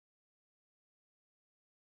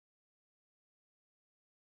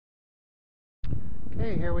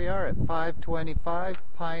Okay, here we are at 525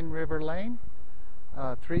 Pine River Lane.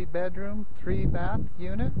 3-bedroom, 3-bath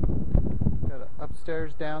unit. Got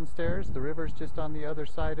upstairs, downstairs. The river's just on the other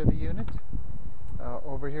side of the unit.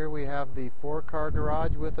 Over here we have the 4-car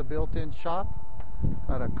garage with a built-in shop.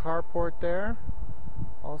 Got a carport there.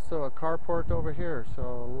 Also a carport over here,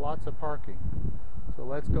 so lots of parking. So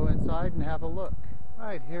let's go inside and have a look.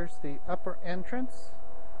 Alright, here's the upper entrance.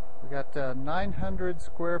 We got 900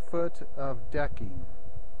 square foot of decking.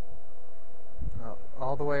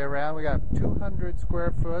 All the way around we got 200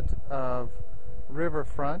 square foot of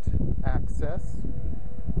riverfront access.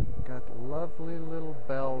 Got lovely little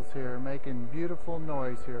bells here making beautiful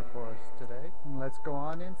noise here for us today. And let's go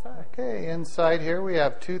on inside. Okay, inside here we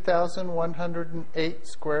have 2,108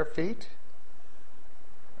 square feet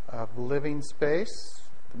of living space.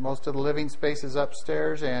 Most of the living space is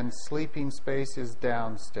upstairs and sleeping space is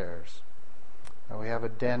downstairs. We have a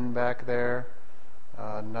den back there,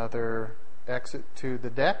 another exit to the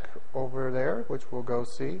deck over there, which we'll go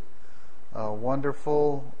see.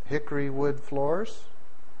 Wonderful hickory wood floors.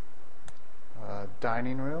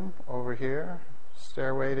 Dining room over here,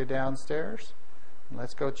 stairway to downstairs.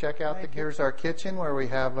 Let's go check out the kitchen. Here's our kitchen where we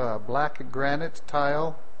have black granite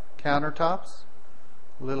tile countertops.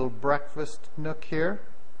 Little breakfast nook here.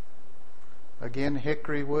 Again,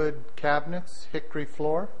 hickory wood cabinets, hickory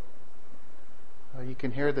floor. You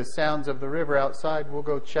can hear the sounds of the river outside. We'll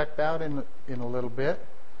go check that in a little bit.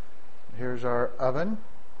 Here's our oven,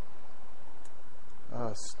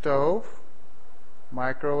 stove,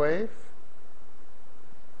 microwave,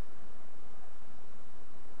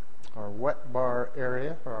 our wet bar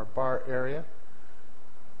area, or our bar area.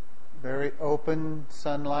 Very open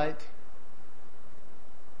sunlight.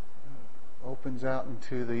 Opens out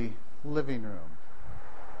into the living room.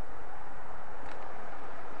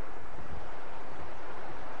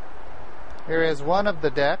 Here is one of the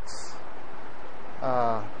decks.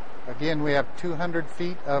 Again, we have 200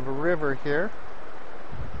 feet of river here.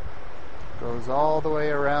 Goes all the way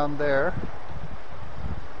around there.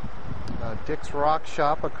 Dick's Rock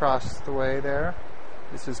Shop across the way there.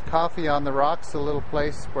 This is Coffee on the Rocks, a little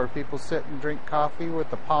place where people sit and drink coffee with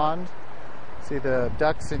the pond. See the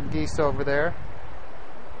ducks and geese over there.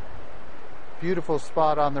 Beautiful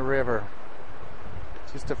spot on the river.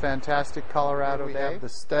 Just a fantastic Colorado day. We have the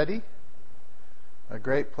study. A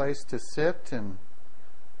great place to sit and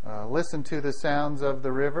listen to the sounds of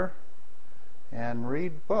the river and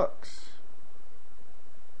read books.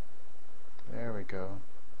 There we go.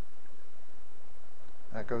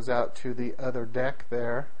 That goes out to the other deck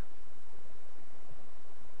there.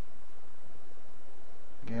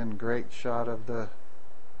 Again, great shot of the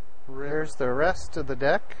river. Here's the rest of the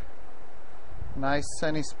deck. Nice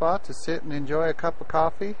sunny spot to sit and enjoy a cup of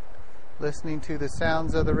coffee, listening to the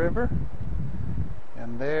sounds of the river.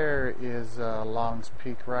 And there is Longs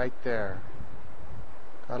Peak right there.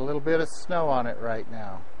 Got a little bit of snow on it right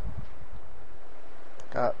now.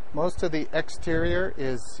 Most of the exterior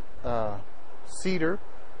is cedar,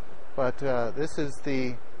 but this is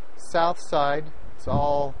the south side. It's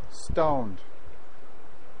all stoned.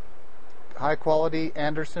 High quality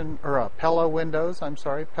Anderson or Pella windows.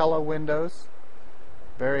 Pella windows.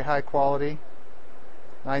 Very high quality.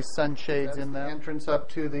 Nice sunshades in them. Entrance up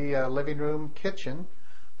to the living room kitchen.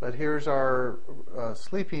 But here's our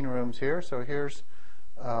sleeping rooms here. So here's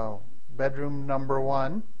bedroom number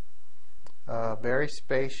 1. Very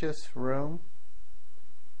spacious room.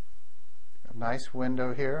 A nice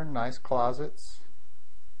window here. Nice closets.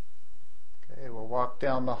 Okay, we'll walk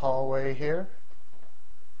down the hallway here.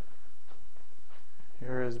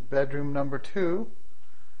 Here is bedroom number 2.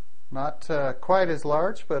 Not quite as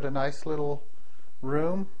large, but a nice little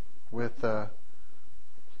room with a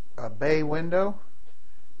bay window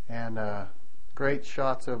and great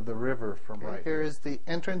shots of the river from right here. Here is the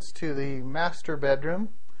entrance to the master bedroom.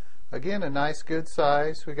 Again, a nice good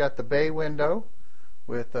size. We got the bay window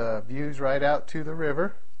with views right out to the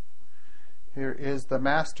river. Here is the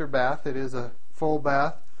master bath. It is a full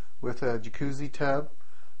bath with a jacuzzi tub.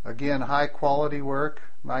 Again, high quality work,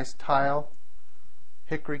 nice tile,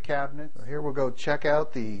 hickory cabinets. So here we'll go check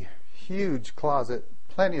out the huge closet.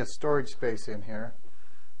 Plenty of storage space in here.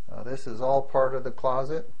 This is all part of the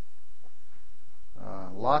closet.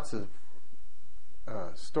 Lots of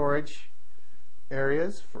storage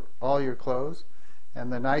areas for all your clothes.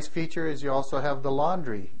 And the nice feature is you also have the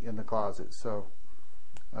laundry in the closet. So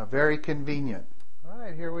very convenient.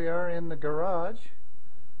 Alright, here we are in the garage.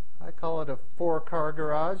 I call it a 4-car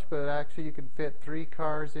garage, but actually you can fit 3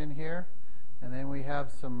 cars in here. And then we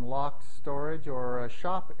have some locked storage or a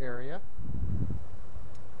shop area.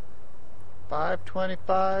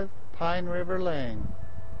 525 Pine River Lane.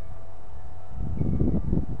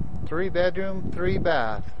 3 bedroom, 3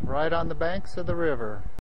 bath, right on the banks of the river.